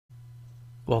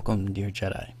Welcome, dear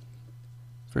Jedi.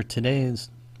 For today's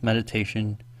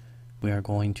meditation, we are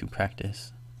going to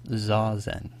practice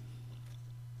Zazen.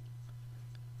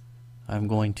 I'm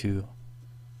going to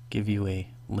give you a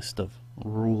list of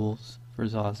rules for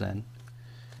Zazen,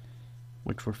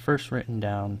 which were first written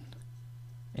down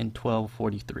in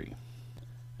 1243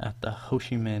 at the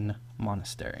Yoshimine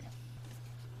Monastery.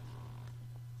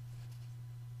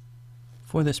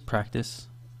 For this practice,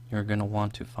 you're going to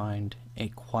want to find a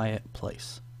quiet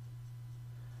place.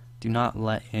 Do not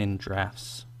let in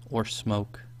drafts or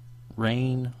smoke,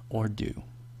 rain or dew.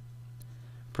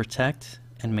 Protect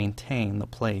and maintain the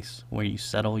place where you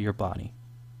settle your body.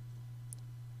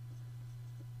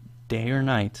 Day or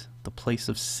night, the place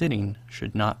of sitting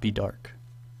should not be dark.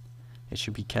 It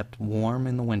should be kept warm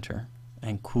in the winter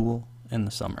and cool in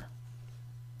the summer.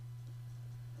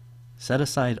 Set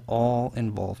aside all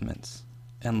involvements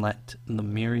and let the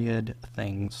myriad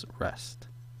things rest.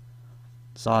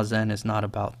 Zazen is not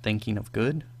about thinking of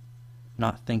good,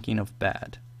 not thinking of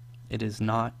bad. It is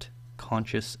not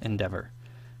conscious endeavor.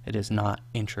 It is not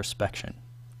introspection.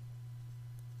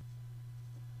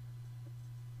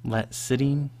 Let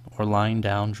sitting or lying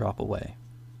down drop away.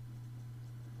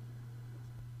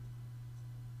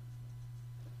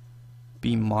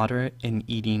 Be moderate in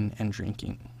eating and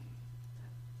drinking.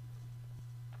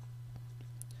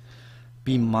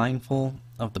 Be mindful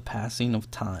of the passing of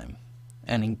time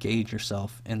and engage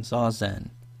yourself in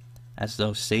Zazen as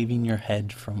though saving your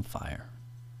head from fire.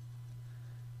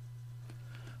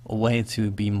 A way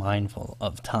to be mindful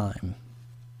of time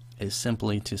is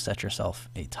simply to set yourself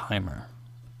a timer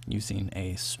using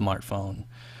a smartphone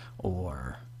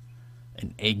or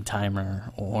an egg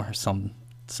timer or some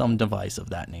device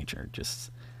of that nature. Just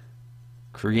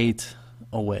create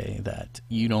a way that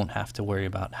you don't have to worry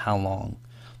about how long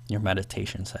your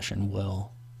meditation session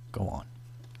will go on.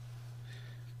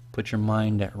 Put your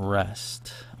mind at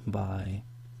rest by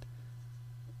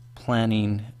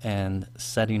planning and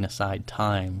setting aside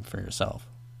time for yourself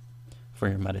for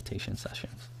your meditation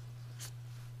sessions.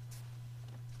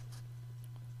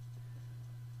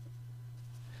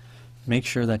 Make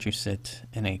sure that you sit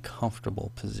in a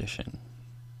comfortable position.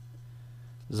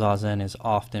 Zazen is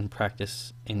often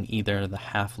practiced in either the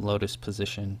half-lotus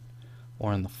position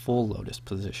or in the full lotus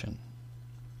position.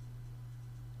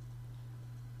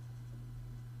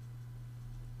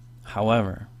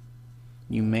 However,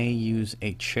 you may use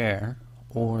a chair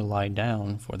or lie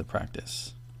down for the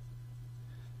practice.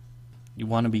 You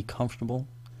want to be comfortable,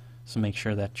 so make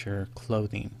sure that your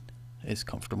clothing is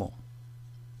comfortable.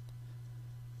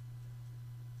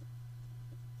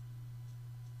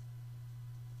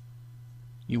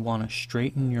 You want to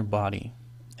straighten your body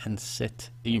and sit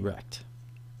erect.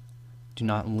 Do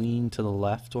not lean to the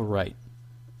left or right.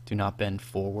 Do not bend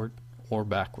forward or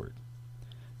backward.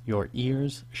 Your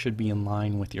ears should be in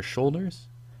line with your shoulders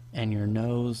and your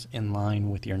nose in line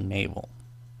with your navel.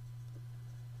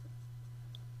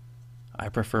 I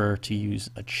prefer to use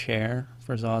a chair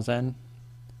for Zazen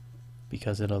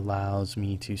because it allows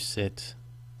me to sit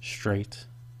straight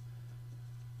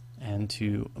and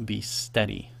to be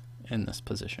steady in this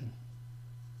position.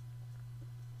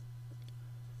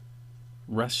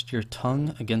 Rest your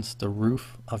tongue against the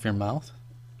roof of your mouth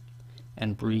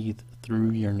and breathe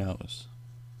through your nose.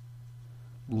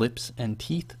 Lips and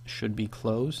teeth should be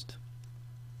closed.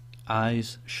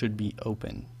 Eyes should be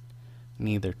open,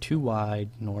 neither too wide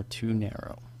nor too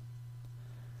narrow.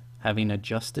 Having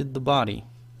adjusted the body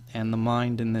and the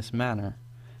mind in this manner,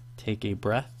 take a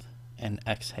breath and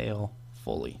exhale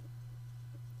fully.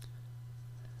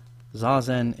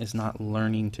 Zazen is not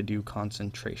learning to do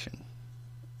concentration.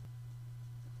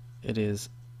 It is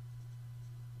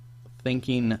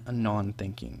thinking,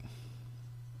 non-thinking.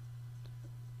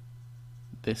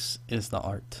 This is the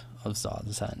art of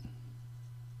Zazen.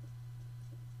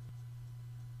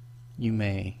 You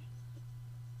may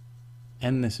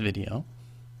end this video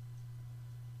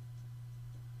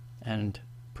and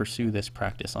pursue this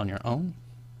practice on your own,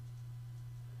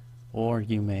 or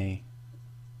you may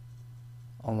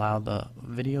allow the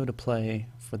video to play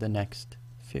for the next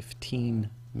 15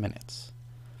 minutes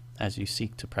as you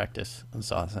seek to practice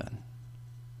Zazen.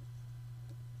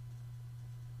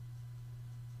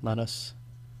 Let us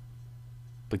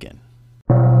begin.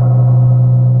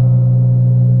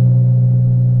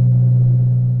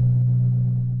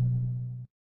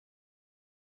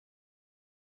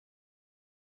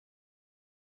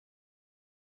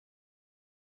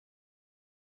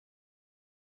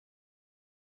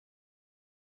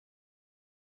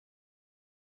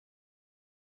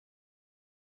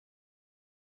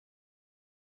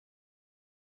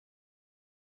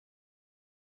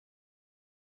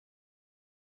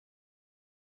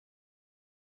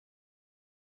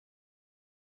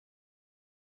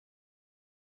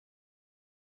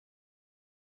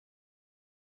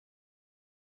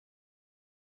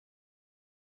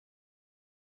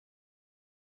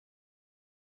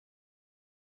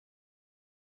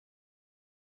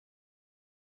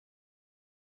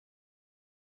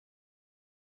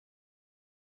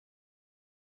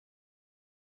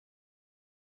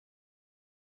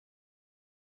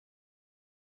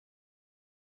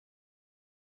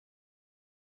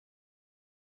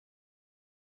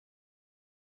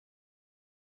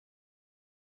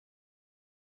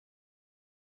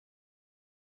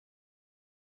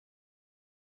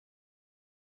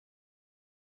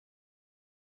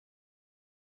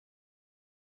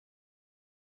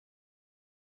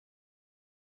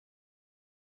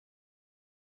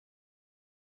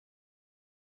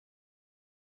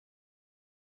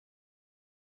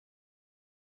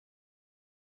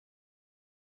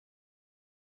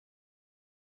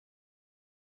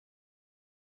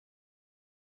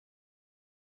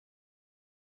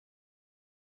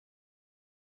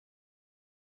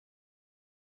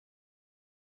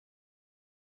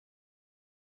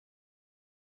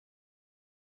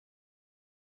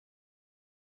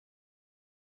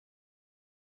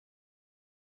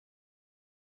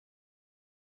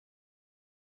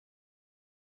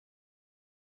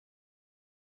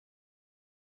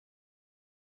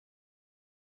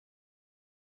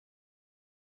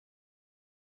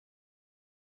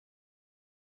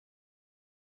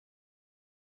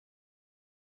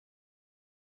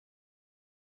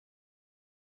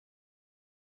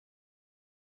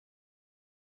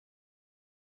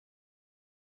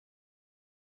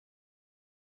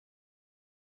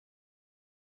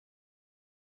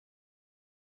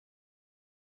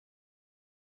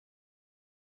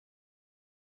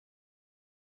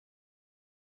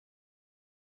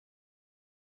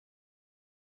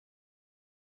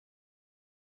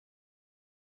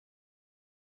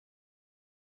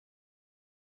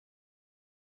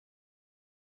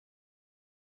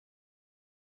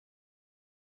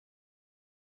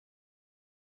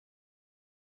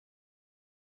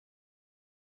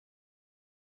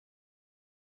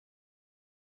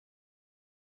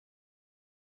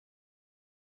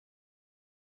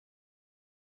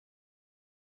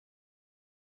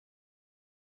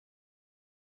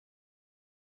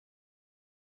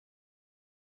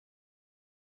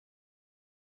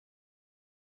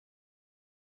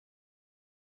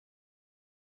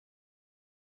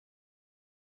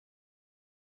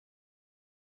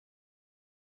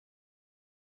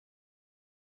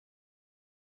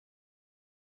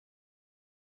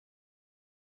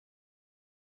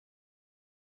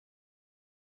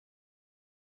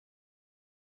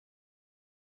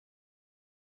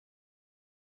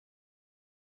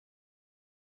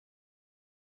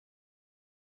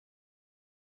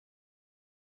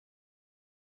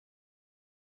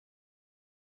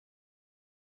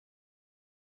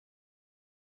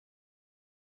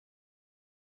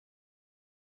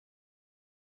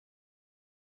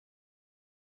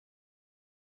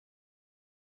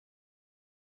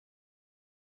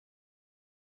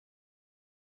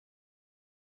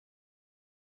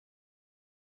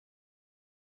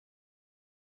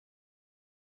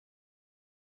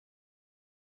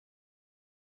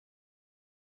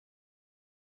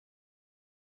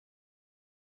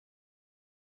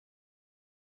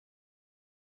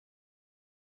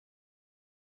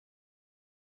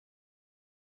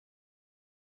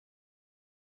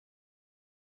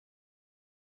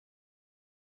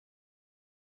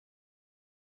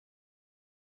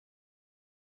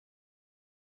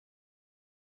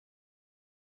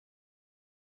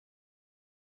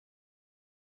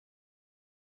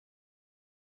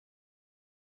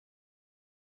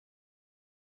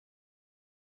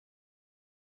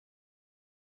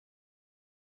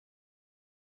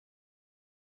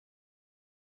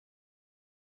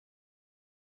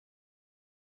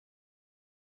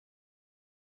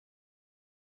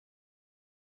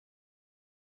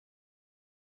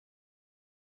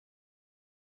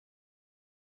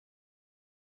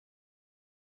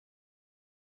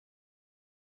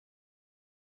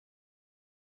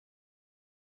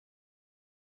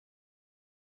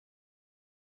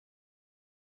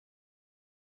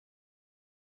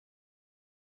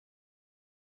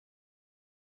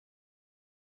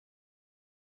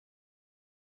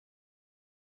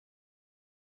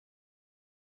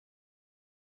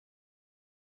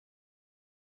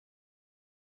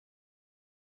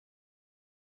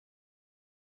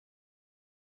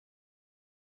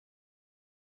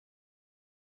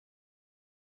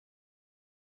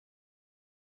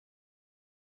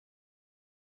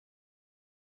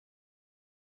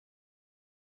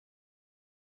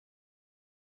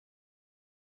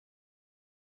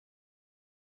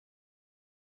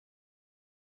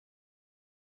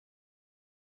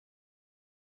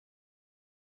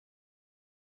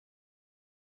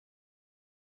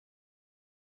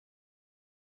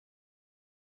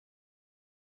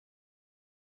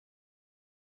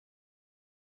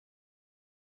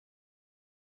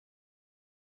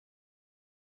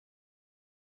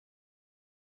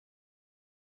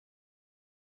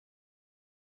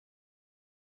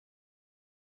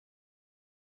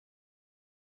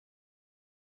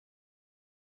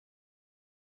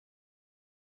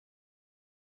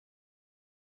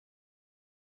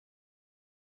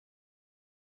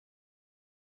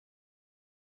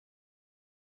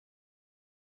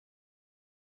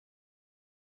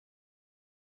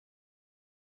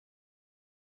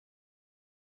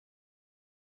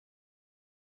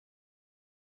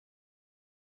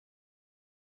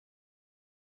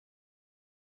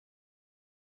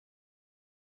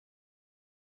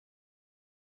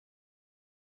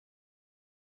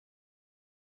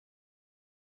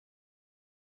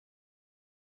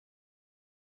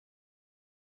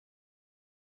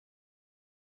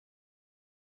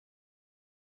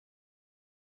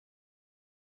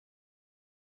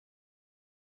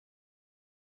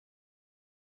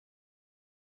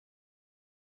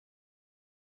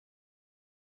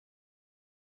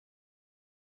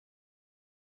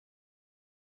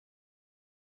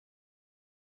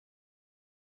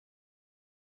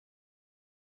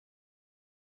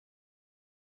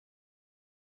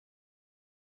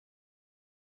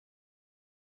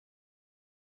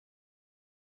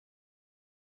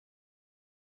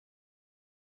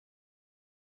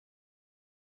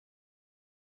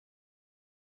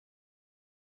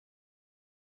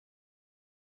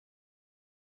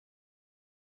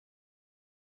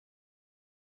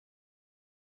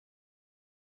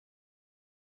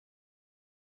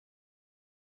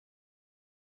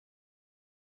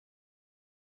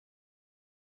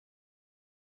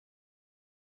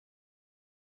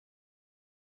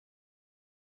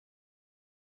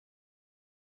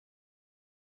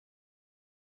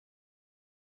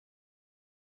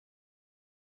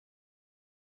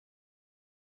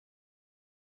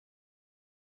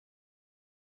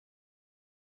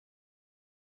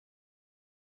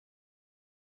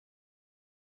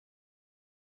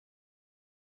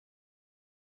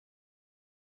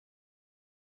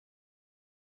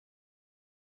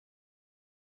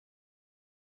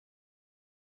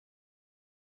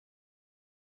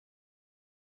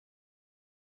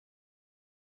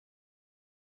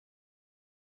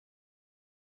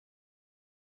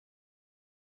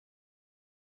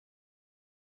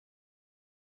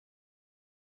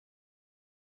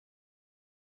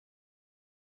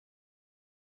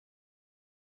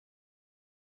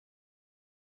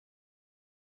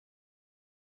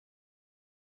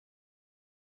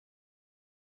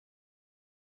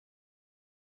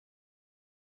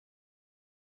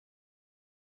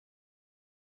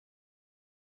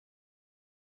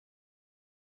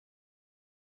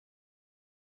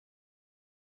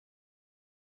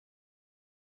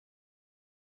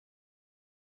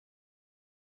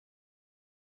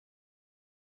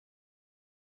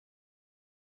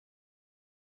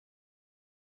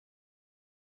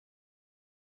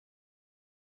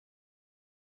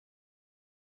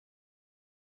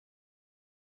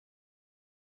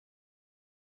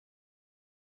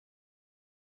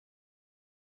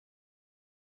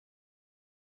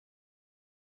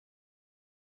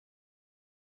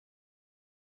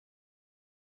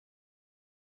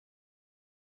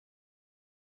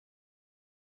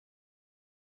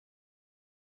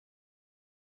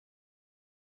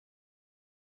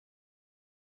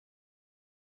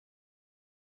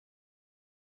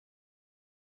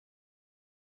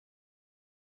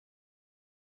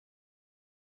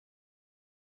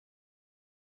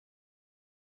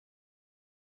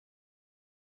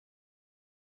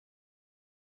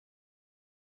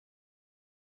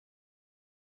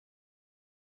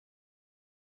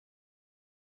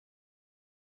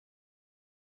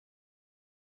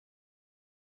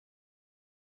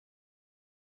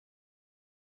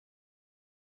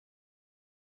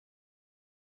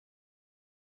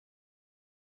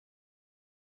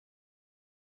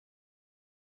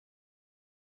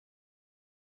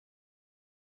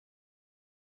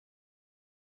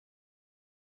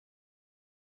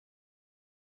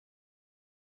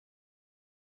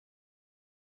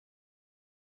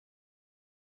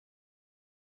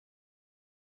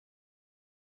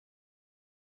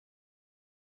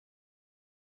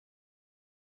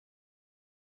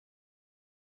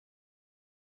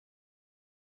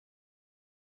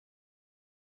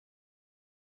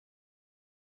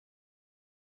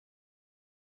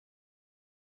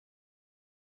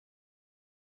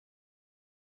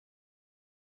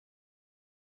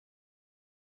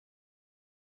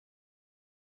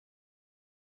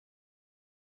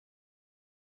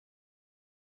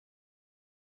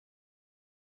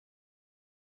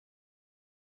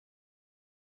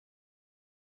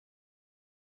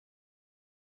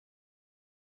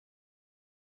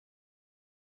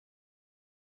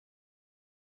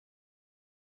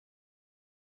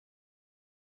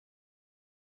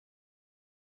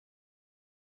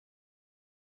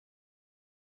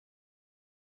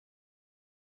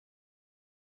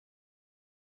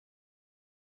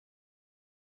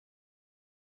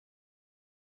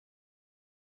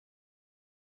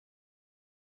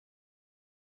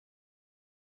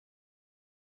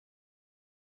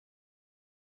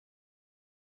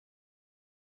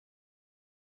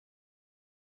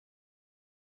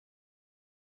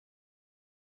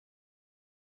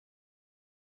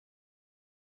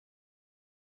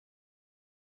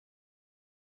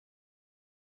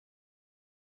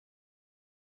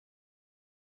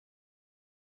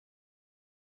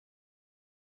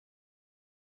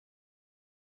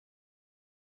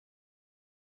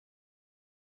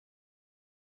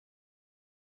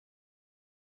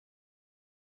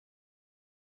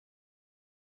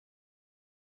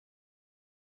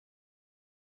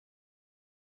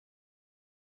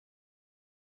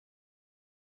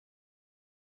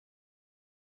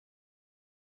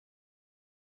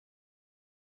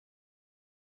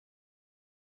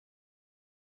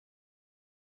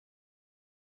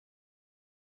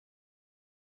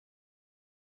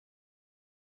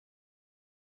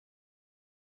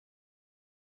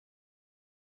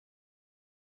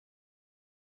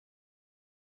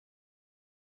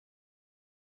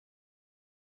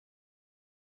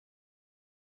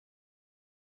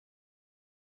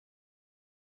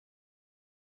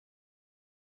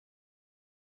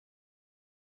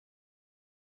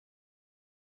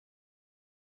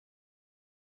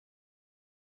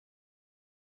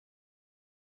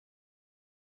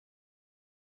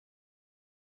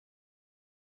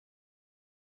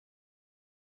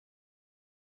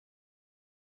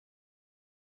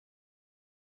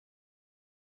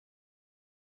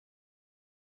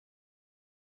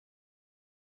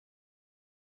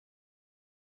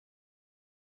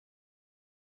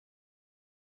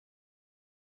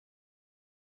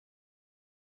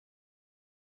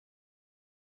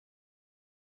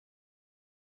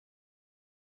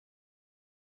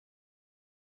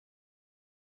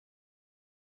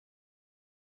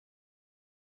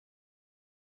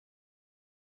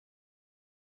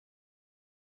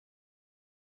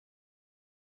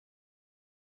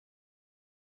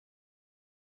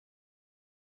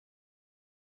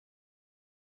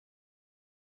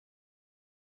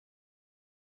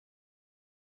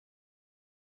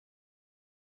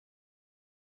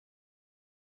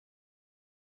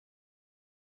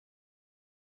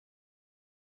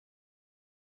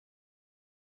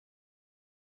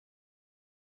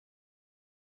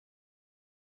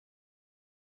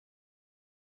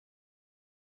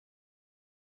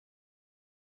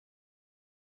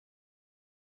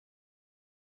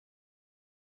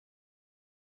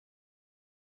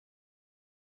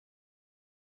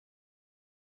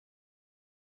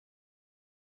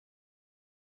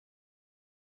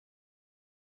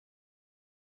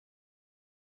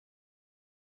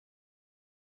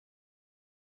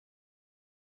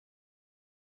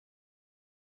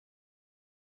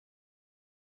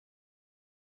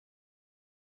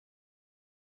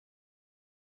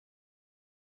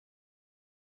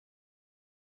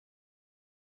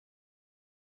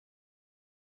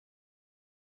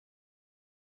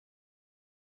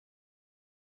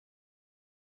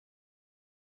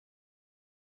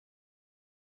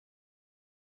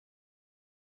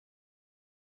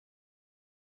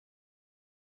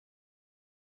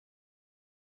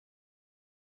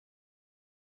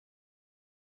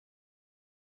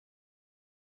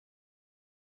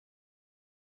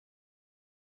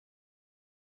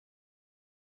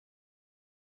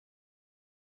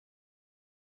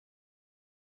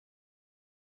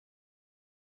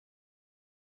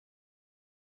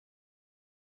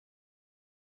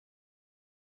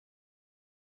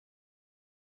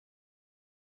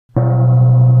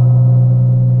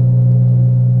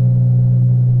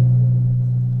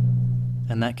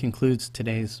 And that concludes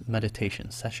today's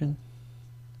meditation session.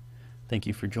 Thank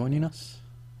you for joining us,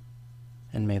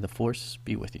 and may the Force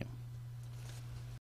be with you.